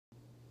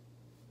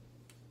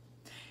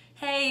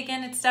Hey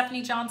again, it's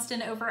Stephanie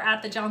Johnston over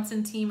at the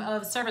Johnston team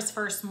of Service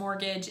First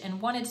Mortgage,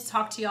 and wanted to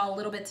talk to y'all a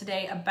little bit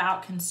today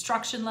about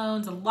construction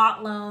loans,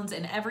 lot loans,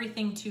 and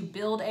everything to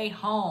build a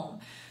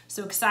home.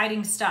 So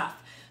exciting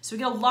stuff. So we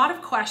get a lot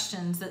of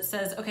questions that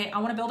says, okay, I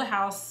want to build a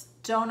house,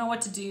 don't know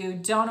what to do,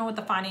 don't know what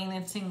the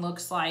financing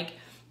looks like.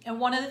 And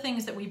one of the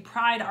things that we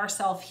pride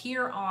ourselves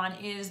here on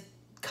is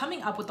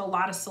coming up with a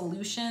lot of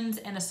solutions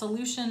and a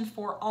solution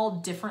for all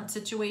different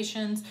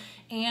situations,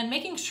 and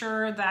making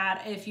sure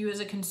that if you as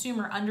a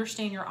consumer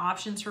understand your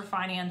options for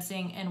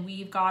financing, and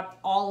we've got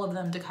all of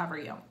them to cover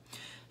you.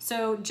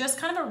 So just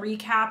kind of a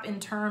recap in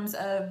terms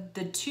of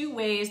the two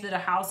ways that a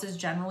house is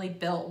generally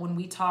built when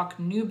we talk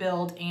new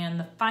build and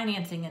the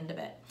financing end of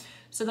it.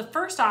 So the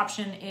first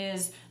option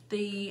is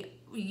you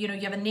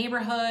have a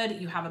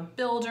neighborhood, you have a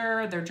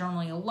builder, they're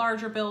generally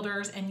larger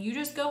builders, and you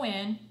just go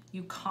in,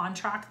 you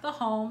contract the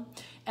home,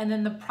 and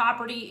then the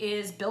property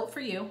is built for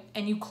you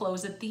and you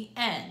close at the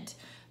end.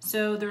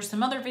 So there's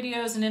some other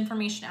videos and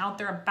information out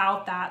there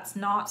about that. It's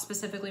not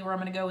specifically where I'm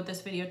gonna go with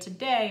this video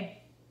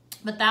today,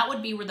 but that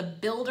would be where the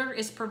builder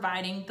is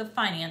providing the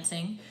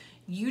financing.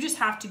 You just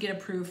have to get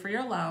approved for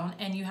your loan,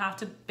 and you have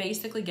to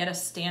basically get a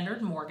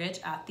standard mortgage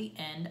at the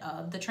end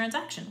of the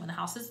transaction when the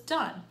house is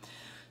done.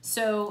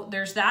 So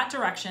there's that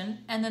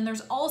direction. And then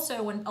there's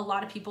also when a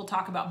lot of people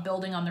talk about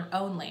building on their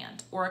own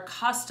land, or a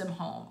custom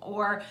home,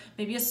 or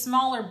maybe a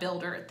smaller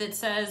builder that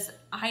says,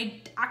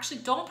 I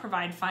actually don't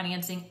provide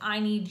financing. I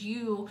need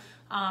you,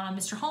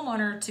 Mr.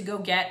 Homeowner, to go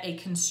get a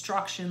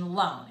construction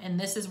loan. And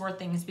this is where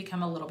things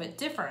become a little bit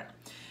different.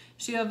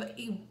 So you have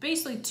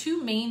basically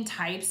two main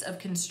types of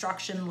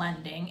construction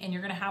lending, and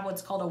you're gonna have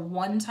what's called a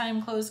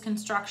one-time closed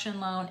construction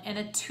loan and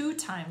a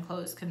two-time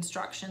closed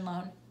construction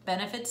loan.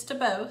 Benefits to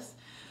both.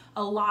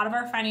 A lot of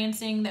our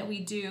financing that we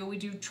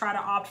do try to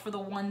opt for the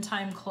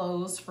one-time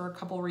close for a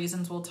couple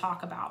reasons we'll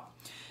talk about.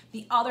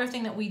 The other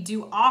thing that we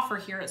do offer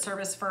here at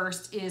Service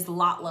First is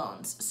lot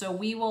loans. So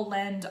we will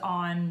lend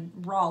on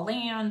raw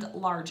land,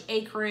 large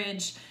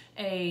acreage,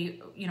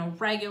 a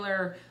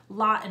regular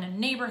lot in a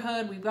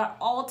neighborhood. We've got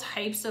all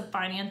types of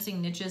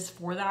financing niches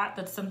for that.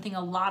 That's something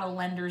a lot of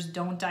lenders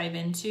don't dive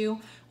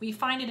into. We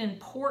find it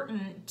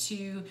important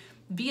to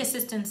be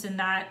assistance in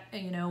that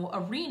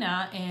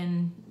arena,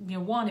 and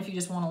one, if you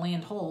just want to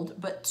land hold,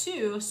 but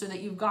two, so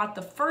that you've got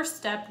the first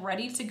step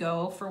ready to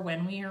go for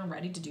when we are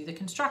ready to do the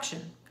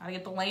construction. Gotta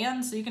get the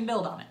land so you can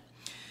build on it.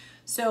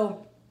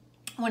 So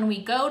when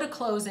we go to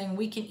closing,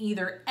 we can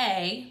either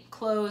A,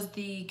 close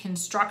the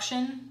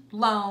construction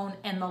loan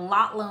and the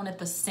lot loan at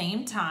the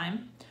same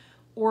time,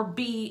 or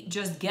B,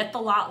 just get the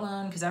lot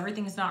loan because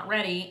everything's not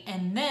ready,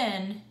 and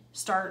then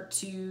start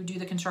to do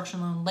the construction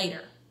loan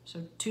later. So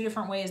two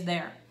different ways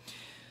there.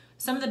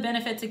 Some of the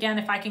benefits, again,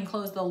 if I can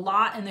close the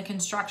lot and the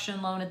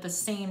construction loan at the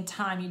same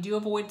time, you do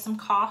avoid some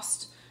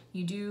cost.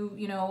 You do,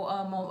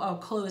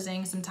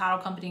 closing, some title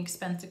company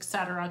expense,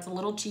 etc. It's a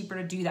little cheaper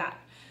to do that.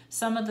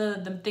 Some of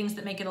the things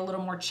that make it a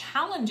little more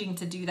challenging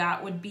to do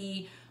that would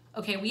be,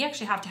 okay, we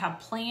actually have to have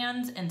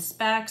plans and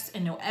specs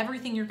and know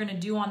everything you're gonna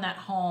do on that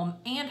home,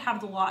 and have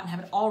the lot and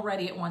have it all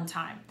ready at one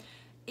time.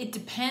 It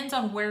depends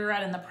on where you're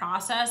at in the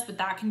process, but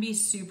that can be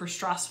super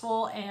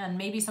stressful and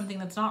maybe something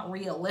that's not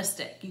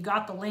realistic. You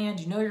got the land,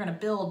 you're gonna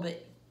build,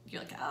 but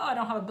you're like, oh, I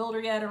don't have a builder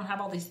yet, I don't have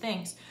all these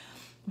things.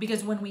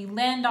 Because when we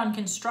lend on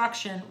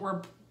construction,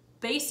 we're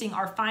basing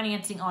our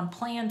financing on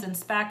plans and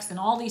specs and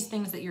all these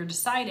things that you're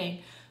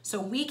deciding. So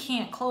we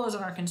can't close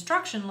on our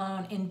construction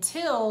loan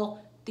until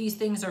these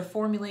things are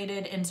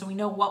formulated, and so we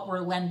know what we're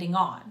lending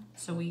on.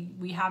 So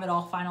we have it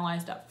all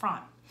finalized up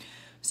front.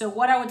 So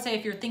what I would say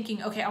if you're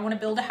thinking, okay, I want to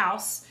build a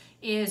house,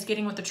 is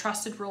getting with a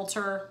trusted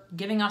realtor,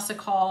 giving us a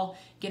call,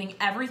 getting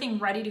everything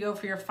ready to go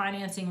for your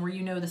financing, where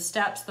you know the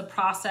steps, the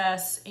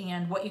process,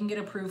 and what you can get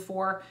approved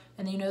for,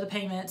 and then you know the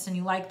payments, and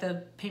you like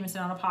the payments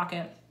out of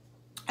pocket.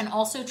 And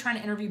also trying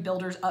to interview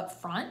builders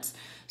up front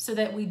so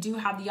that we do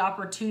have the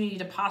opportunity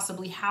to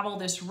possibly have all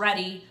this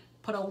ready,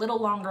 put a little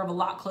longer of a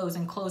lot close,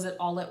 and close it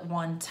all at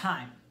one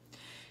time.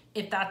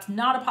 If that's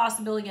not a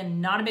possibility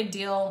and not a big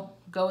deal,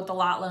 go with the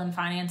lot loan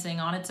financing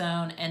on its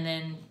own, and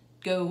then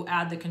go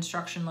add the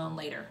construction loan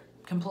later.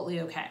 Completely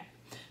okay.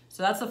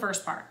 So that's the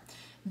first part.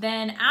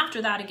 Then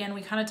after that, again,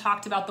 we kind of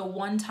talked about the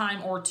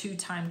one-time or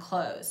two-time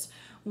close.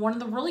 One of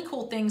the really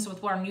cool things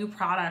with our new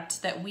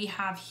product that we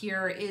have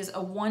here is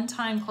a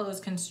one-time close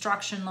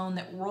construction loan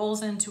that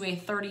rolls into a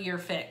 30-year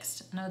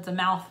fixed. I know it's a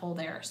mouthful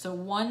there. So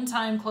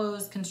one-time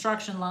close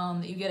construction loan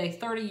that you get a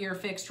 30-year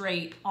fixed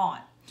rate on.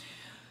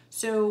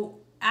 So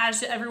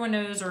as everyone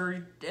knows,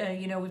 or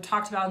we've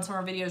talked about in some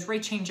of our videos,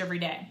 rates change every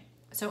day.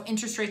 So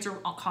interest rates are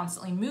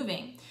constantly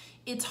moving.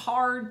 It's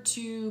hard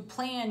to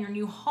plan your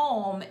new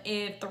home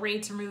if the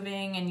rates are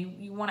moving and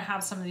you want to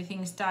have some of the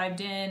things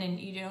dived in, and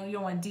you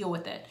don't want to deal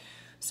with it.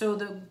 So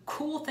the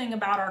cool thing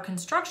about our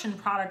construction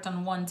product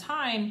on one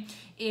time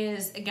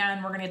is,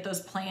 again, we're going to get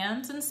those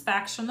plans and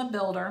specs from the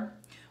builder.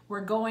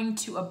 We're going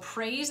to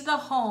appraise the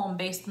home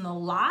based on the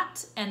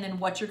lot and then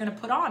what you're going to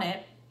put on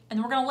it, and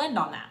then we're going to lend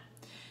on that.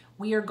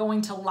 We are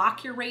going to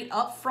lock your rate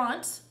up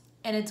front,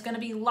 and it's going to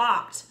be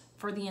locked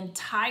for the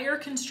entire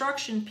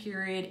construction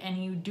period,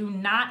 and you do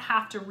not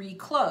have to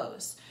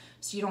reclose.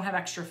 So you don't have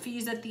extra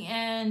fees at the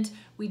end.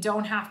 We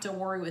don't have to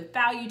worry with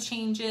value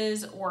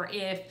changes, or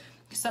if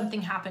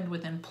something happened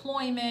with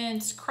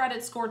employment,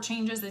 credit score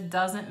changes, it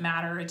doesn't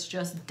matter. It's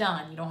just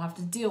done. You don't have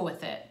to deal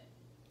with it.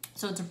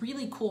 So it's a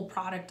really cool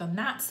product in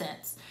that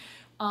sense.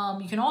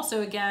 You can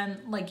also, again,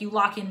 like you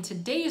lock in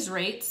today's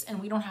rates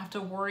and we don't have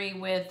to worry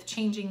with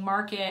changing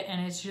market,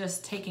 and it's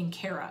just taken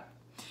care of.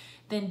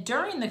 Then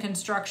during the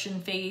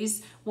construction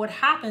phase, what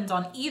happens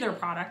on either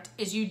product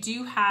is you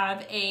do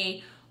have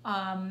a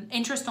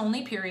interest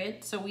only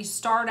period. So we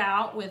start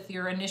out with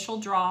your initial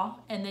draw,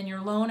 and then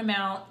your loan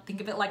amount, think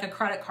of it like a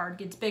credit card,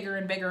 gets bigger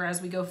and bigger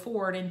as we go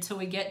forward until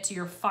we get to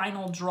your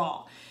final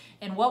draw.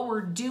 And what we're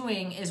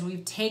doing is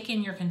we've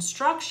taken your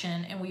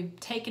construction and we've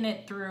taken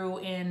it through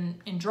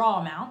in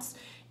draw amounts,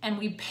 and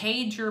we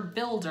paid your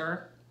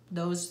builder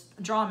those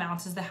draw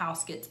amounts as the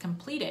house gets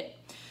completed.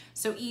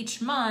 So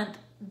each month,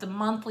 the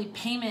monthly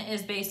payment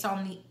is based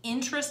on the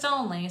interest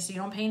only, so you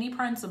don't pay any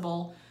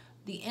principal,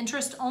 the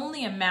interest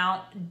only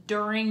amount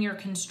during your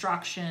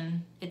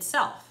construction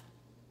itself.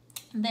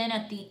 Then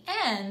at the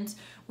end,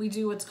 we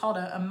do what's called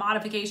a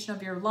modification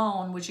of your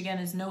loan, which again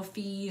is no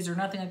fees or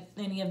nothing,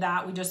 any of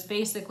that. We just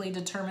basically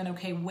determine,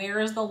 okay,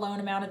 where is the loan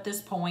amount at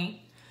this point,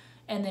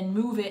 and then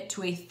move it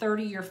to a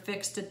 30-year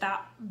fixed at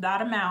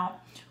that amount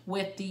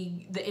with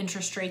the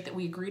interest rate that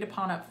we agreed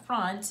upon up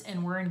front,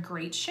 and we're in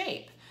great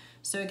shape.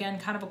 So again,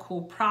 kind of a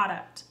cool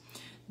product.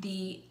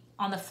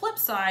 On the flip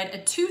side, a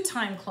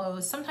 2-time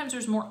close, sometimes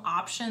there's more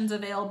options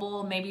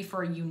available, maybe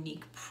for a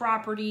unique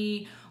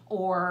property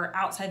or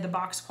outside the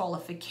box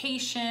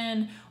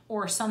qualification,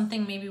 or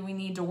something maybe we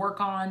need to work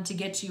on to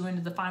get you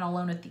into the final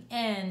loan at the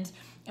end.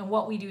 And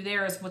what we do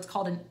there is what's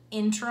called an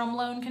interim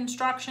loan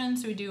construction.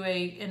 So we do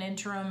an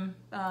interim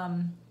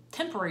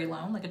temporary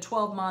loan, like a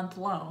 12-month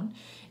loan.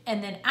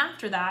 And then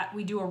after that,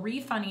 we do a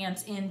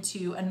refinance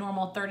into a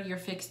normal 30-year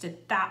fixed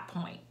at that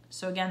point.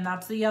 So again,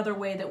 that's the other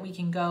way that we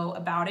can go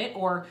about it.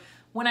 Or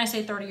when I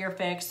say 30-year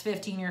fixed,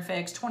 15-year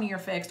fixed, 20-year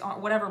fixed,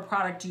 whatever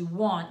product you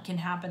want can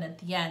happen at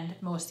the end.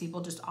 Most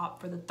people just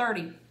opt for the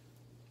 30.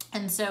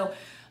 And so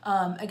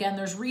again,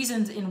 there's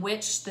reasons in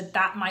which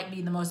that might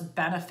be the most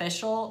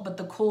beneficial, but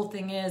the cool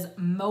thing is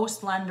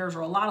most lenders, or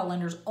a lot of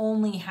lenders,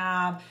 only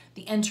have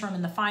the interim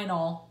and the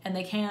final, and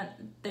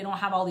they don't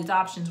have all these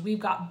options. We've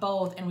got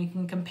both, and we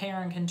can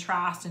compare and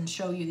contrast and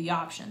show you the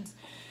options.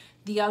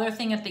 The other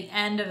thing at the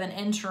end of an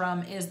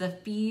interim is the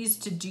fees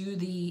to do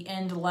the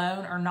end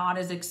loan are not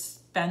as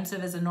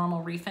expensive as a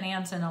normal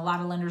refinance, and a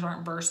lot of lenders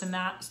aren't versed in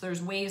that. So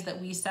there's ways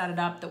that we set it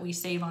up that we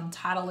save on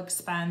title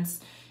expense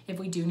if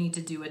we do need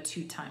to do a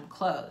 2-time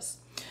close.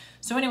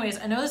 So anyways,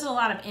 I know this is a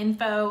lot of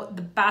info.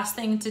 The best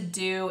thing to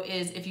do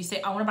is if you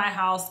say, I want to buy a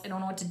house, I don't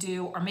know what to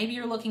do, or maybe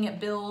you're looking at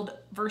build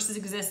versus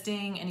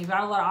existing and you've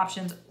got a lot of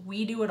options,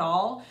 we do it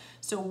all.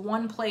 So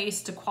one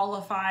place to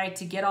qualify,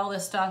 to get all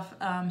this stuff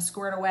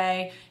squared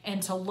away,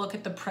 and to look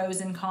at the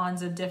pros and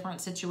cons of different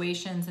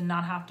situations and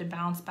not have to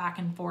bounce back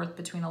and forth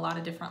between a lot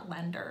of different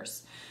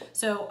lenders.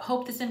 So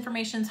hope this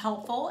information is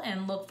helpful,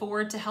 and look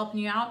forward to helping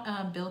you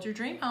out build your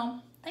dream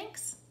home.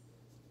 Thanks.